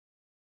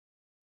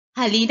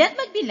Halina't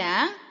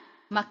magbilang,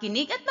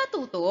 makinig at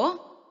matuto,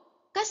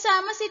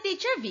 kasama si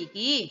Teacher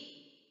Vicky.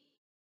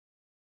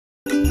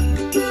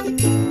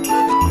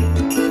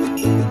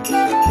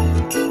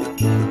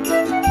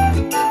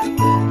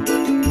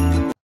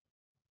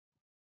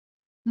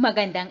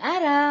 Magandang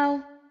araw!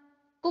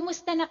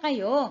 Kumusta na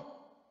kayo?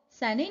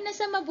 Sana'y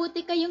nasa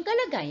mabuti kayong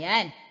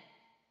kalagayan.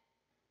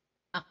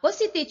 Ako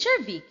si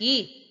Teacher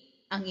Vicky,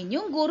 ang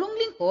inyong gurong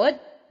lingkod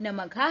na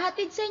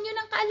maghahatid sa inyo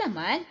ng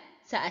kaalaman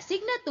sa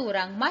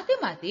asignaturang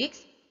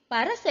Mathematics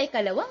para sa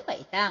ikalawang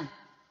paitang.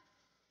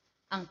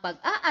 Ang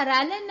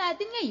pag-aaralan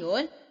natin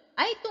ngayon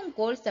ay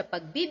tungkol sa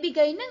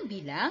pagbibigay ng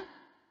bilang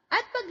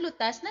at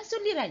paglutas ng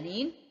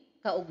suliranin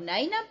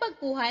kaugnay ng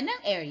pagkuha ng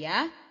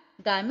area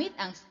gamit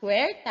ang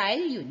square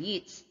tile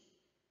units.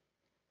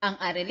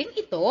 Ang aralin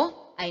ito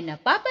ay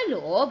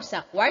napapaloob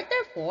sa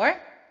Quarter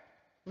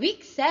 4,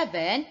 Week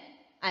 7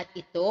 at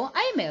ito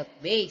ay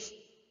MELC-Based.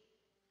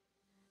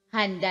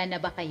 Handa na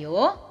ba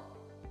kayo?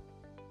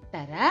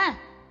 Tara,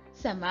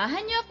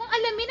 samahan niyo akong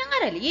alamin ang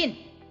aralin.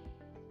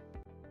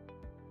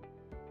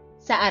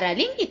 Sa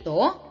araling ito,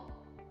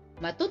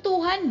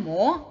 matutuhan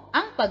mo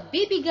ang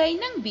pagbibigay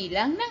ng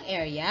bilang ng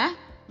area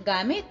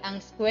gamit ang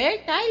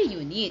square tile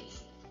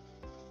units.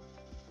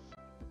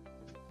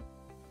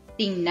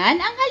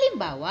 Tingnan ang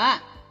halimbawa.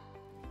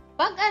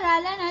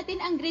 Pag-aralan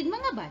natin ang grid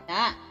mga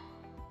bata.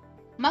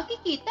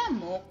 Makikita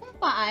mo kung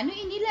paano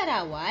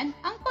inilarawan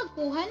ang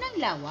pagkuha ng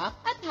lawak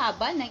at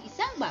haba ng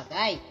isang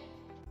bagay.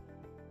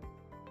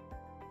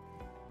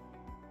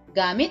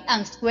 Gamit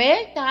ang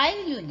square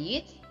tile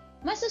units,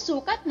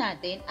 masusukat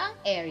natin ang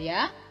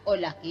area o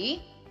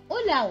laki o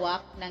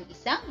lawak ng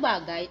isang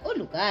bagay o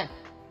lugar.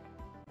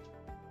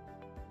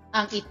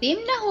 Ang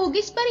itim na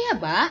hugis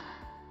parihaba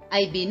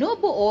ay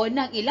binubuo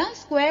ng ilang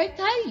square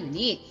tile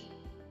units.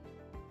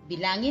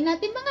 Bilangin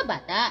natin mga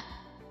bata.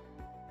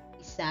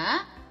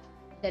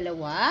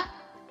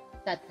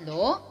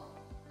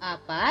 1,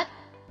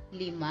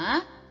 2,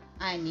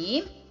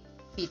 3, 4,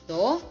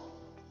 5,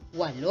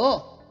 6,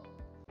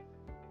 7,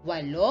 8, 9,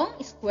 10,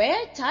 8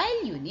 square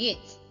tile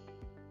units.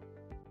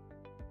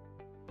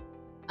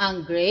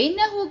 Ang gray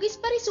na hugis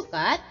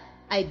parisukat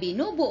ay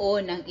binubuo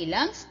ng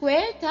ilang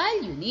square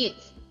tile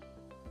units.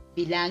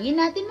 Bilangin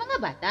natin mga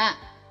bata.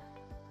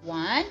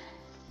 1,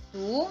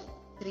 2,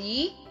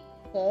 3,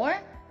 4,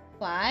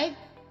 5,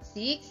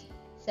 6,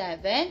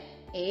 7,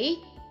 8,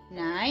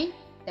 9,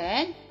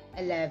 10,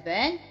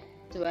 11,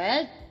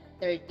 12,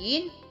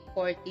 13,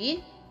 14,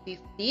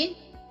 15,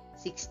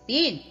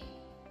 16.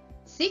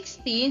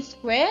 16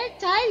 square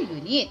tile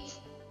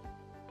units.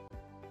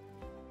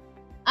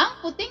 Ang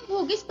puting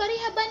hugis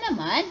parihaba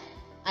naman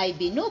ay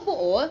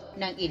binubuo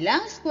ng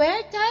ilang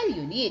square tile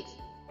units.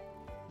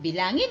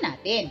 Bilangin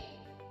natin.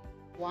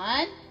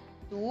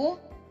 1, 2,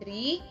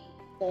 3,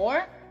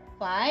 4,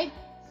 5,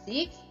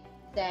 6,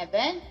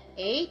 7,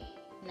 8,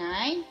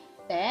 9,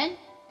 10,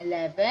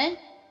 11,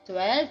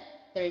 12,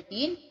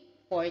 13,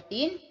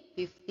 14,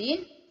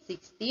 15,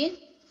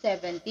 16,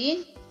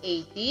 17,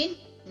 18,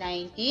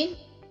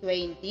 19,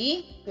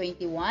 20,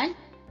 21,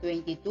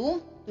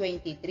 22,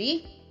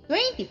 23,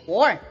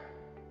 24.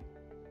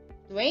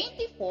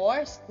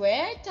 24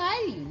 square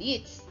tile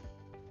units.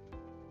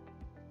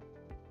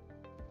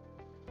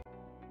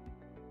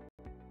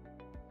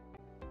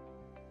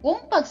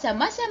 Kung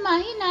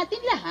pagsama-samahin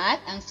natin lahat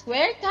ang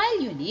square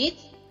tile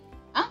units,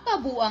 ang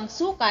kabuuang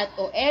sukat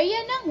o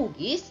area ng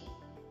hugis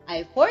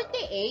ay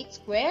 48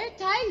 square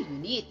tile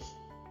units.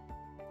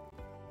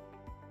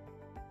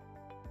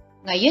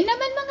 Ngayon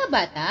naman mga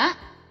bata,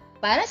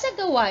 para sa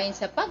gawain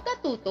sa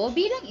pagkatuto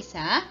bilang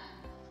isa,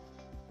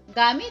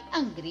 gamit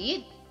ang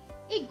grid,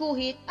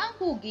 iguhit ang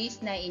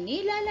hugis na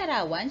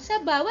inilalarawan sa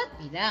bawat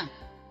bilang.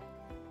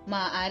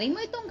 Maaari mo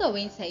itong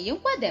gawin sa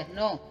iyong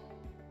kwaderno.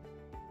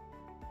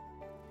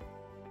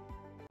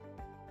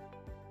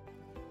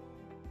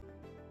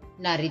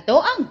 Narito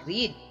ang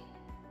grid.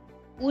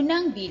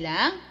 Unang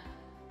bilang,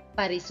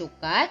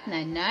 parisukat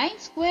na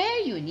 9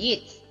 square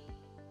units.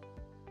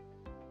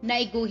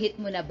 Naiguhit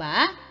mo na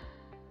ba?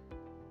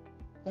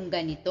 Kung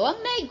ganito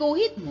ang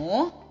naiguhit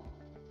mo,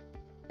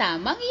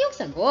 tamang iyong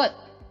sagot.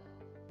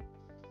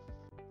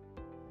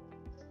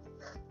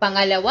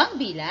 Pangalawang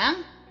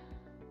bilang,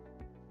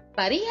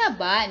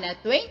 parihaba na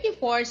 24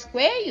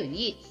 square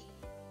units.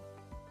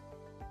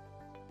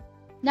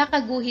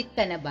 Nakaguhit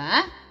ka na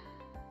ba?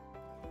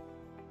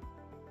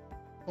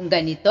 Kung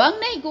ganito ang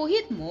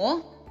naiguhit mo,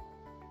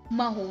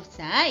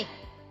 mahusay.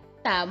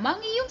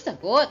 Tamang iyong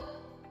sagot.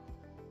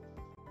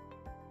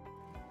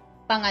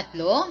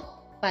 Pangatlo,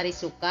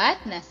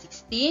 parisukat na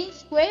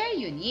 16 square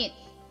units.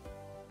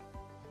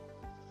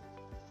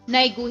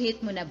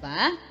 Naiguhit mo na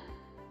ba?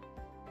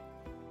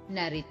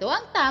 Narito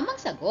ang tamang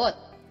sagot.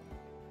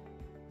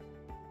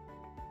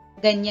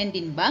 Ganyan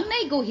din bang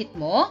naiguhit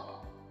mo?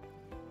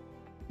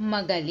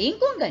 Magaling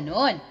kung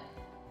ganon.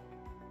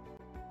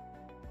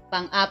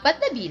 Pang-apat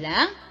na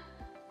bilang,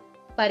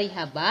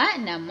 parihaba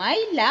na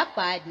may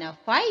lapad na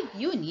 5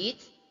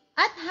 units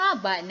at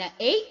haba na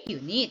 8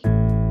 units.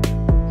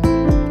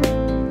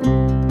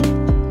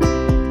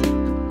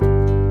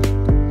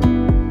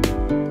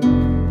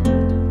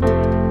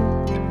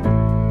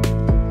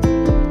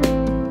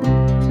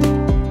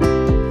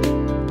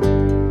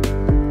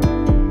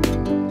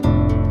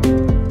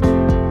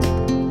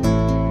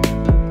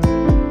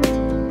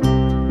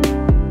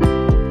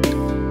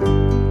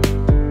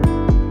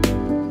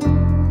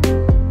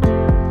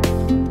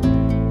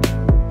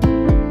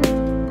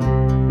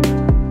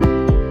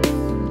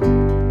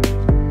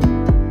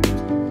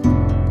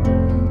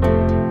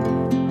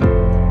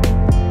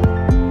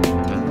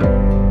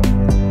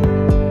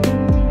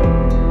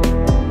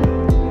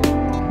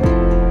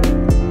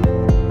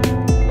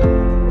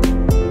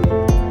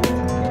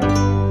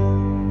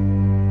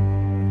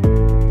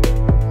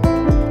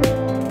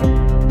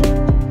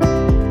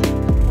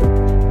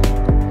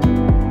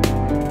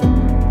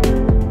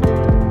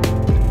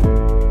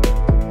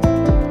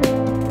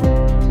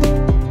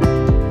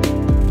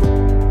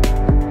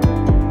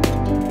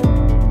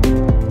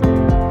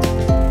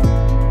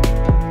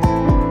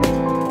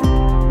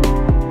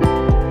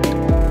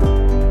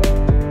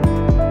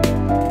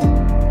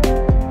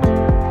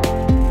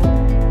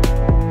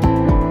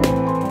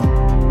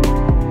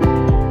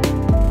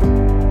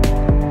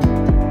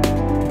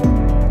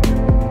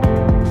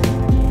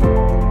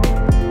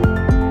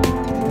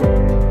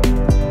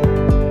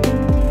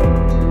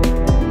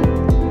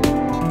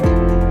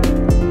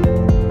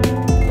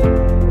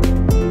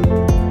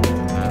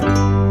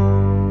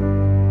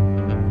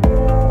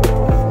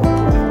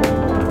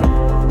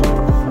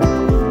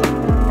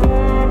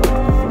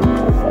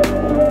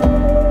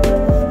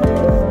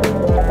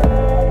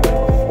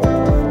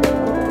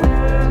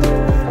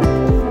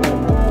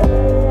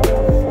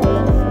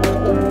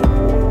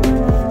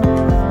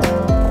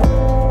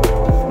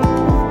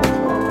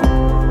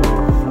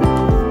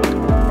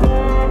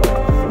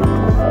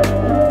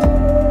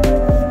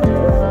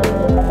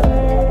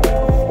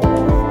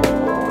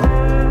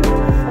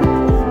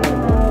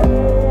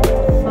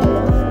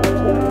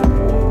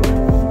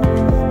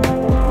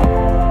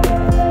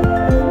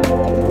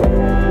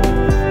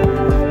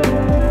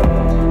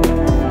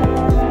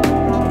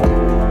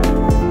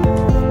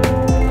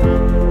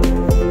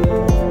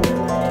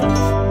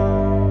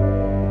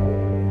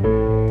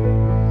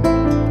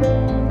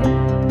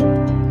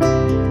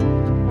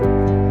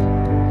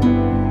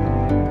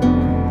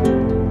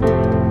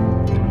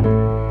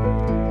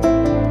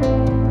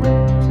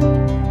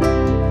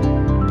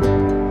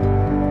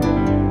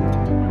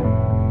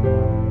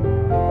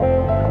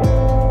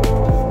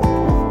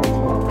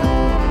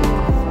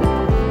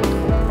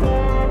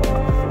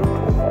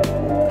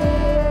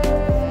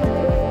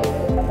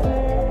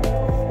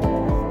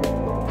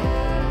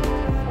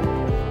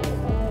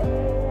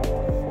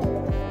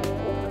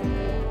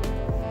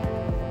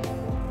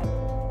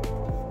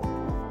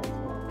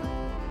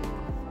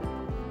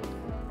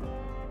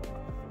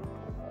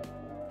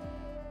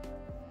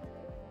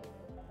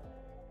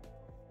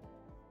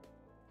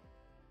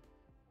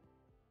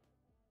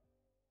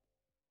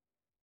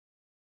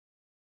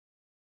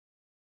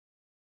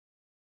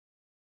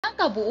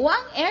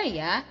 kabuuang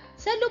area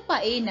sa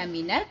lupain na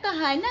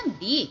minarkahan ng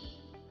D.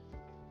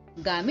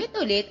 Gamit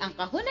ulit ang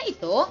kahon na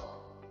ito,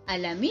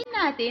 alamin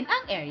natin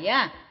ang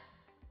area.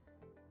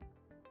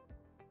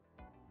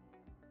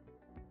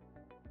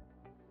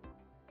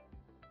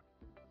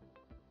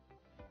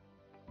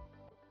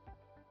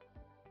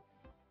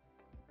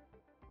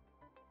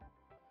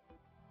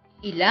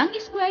 Ilang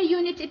square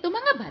units ito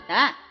mga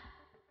bata?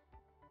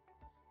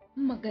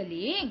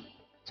 Magaling!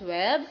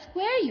 12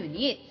 square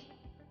units.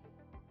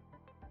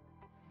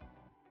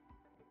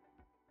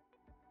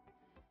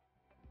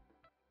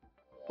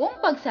 Kung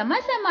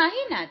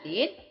pagsama-samahin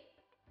natin,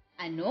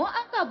 ano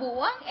ang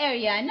kabuuang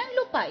area ng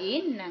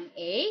lupain ng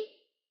A,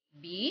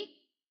 B,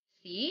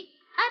 C,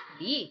 at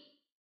D?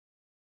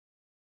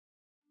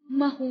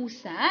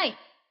 Mahusay!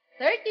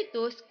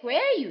 32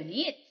 square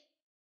units.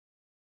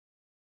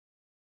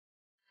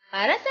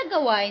 Para sa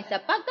gawain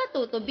sa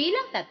pagkatuto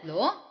bilang 3,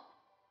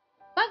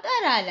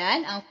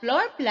 pag-aralan ang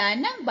floor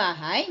plan ng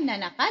bahay na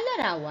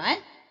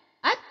nakalarawan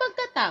at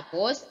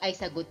pagkatapos ay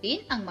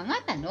sagutin ang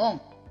mga tanong.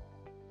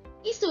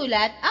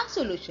 Isulat ang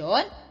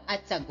solusyon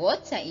at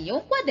sagot sa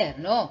iyong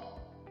kwaderno.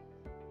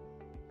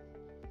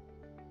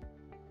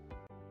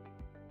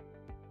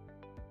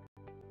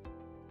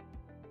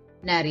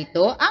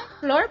 Narito ang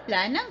floor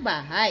plan ng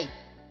bahay.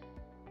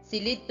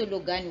 Silid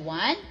tulugan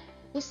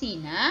 1,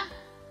 kusina.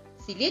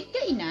 Silid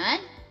kainan,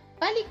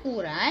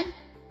 palikuran,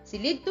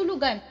 silid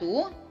tulugan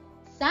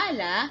 2,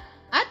 sala,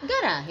 at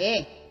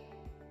garahe.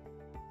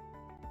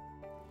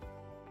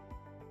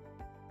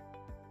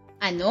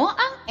 Ano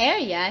ang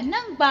area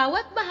ng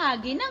bawat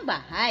bahagi ng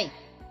bahay?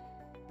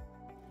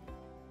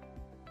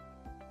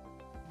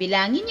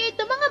 Bilangin niyo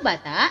ito mga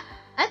bata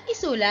at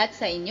isulat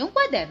sa inyong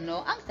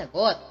kwaderno ang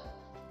sagot.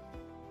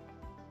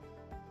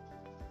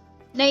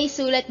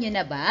 Naisulat niyo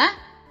na ba?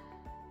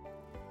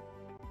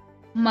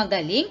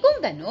 Magaling kung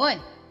ganon.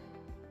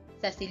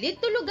 Sa silid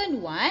tulugan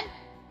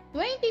 1,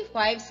 25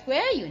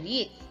 square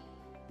units.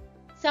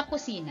 Sa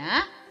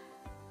kusina,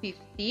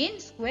 15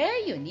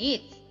 square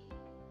units.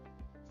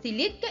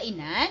 Silid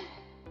kainan,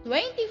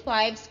 25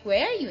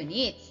 square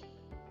units.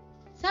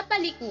 Sa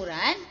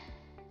palikuran,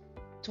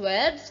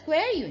 12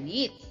 square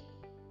units.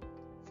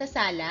 Sa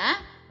sala,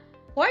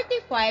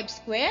 45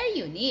 square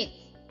units.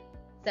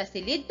 Sa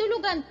silid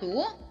tulugan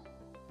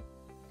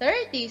 2,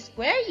 30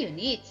 square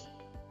units.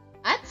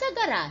 At sa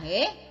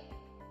garahe,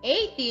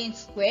 18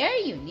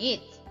 square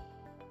units.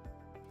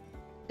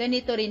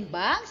 Ganito rin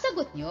ba ang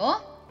sagot nyo?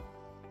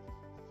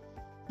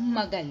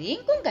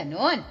 Magaling kung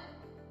ganon.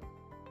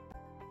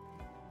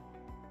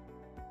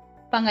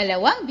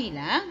 Pangalawang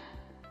bilang,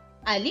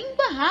 aling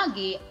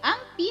bahagi ang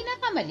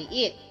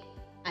pinakamaliit?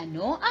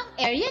 Ano ang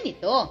area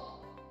nito?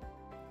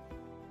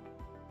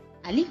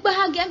 Aling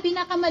bahagi ang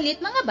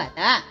pinakamaliit mga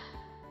bata?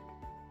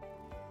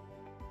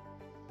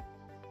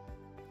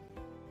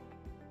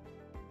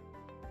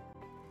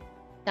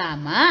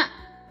 Tama,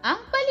 ang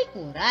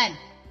palikuran.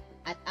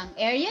 At ang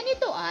area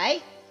nito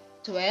ay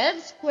 12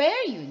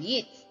 square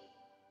units.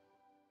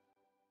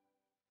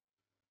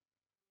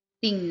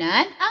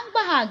 Tingnan ang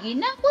bahagi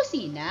ng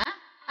kusina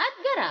at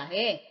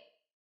garahe.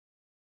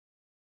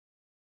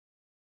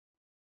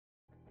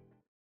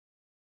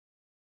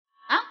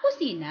 Ang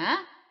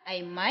kusina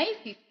ay may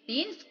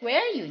 15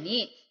 square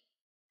units.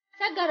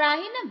 Sa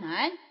garahe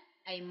naman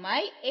ay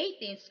may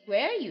 18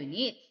 square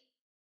units.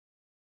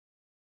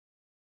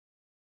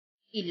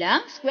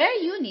 Ilang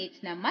square units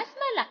na mas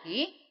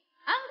malaki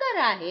ang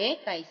garahe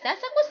kaysa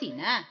sa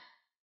kusina?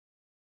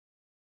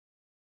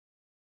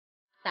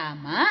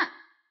 Tama,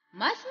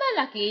 mas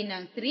malaki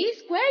ng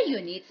 3 square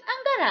units ang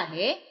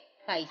garahe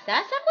kaysa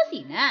sa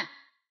kusina.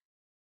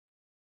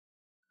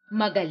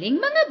 Magaling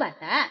mga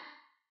bata!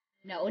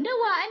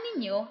 Naunawaan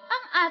ninyo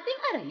ang ating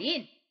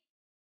aralin.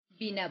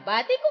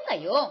 Binabati ko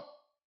kayo.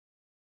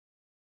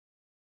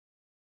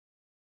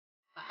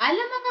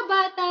 Paalam mga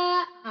bata,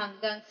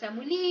 hanggang sa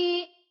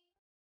muli!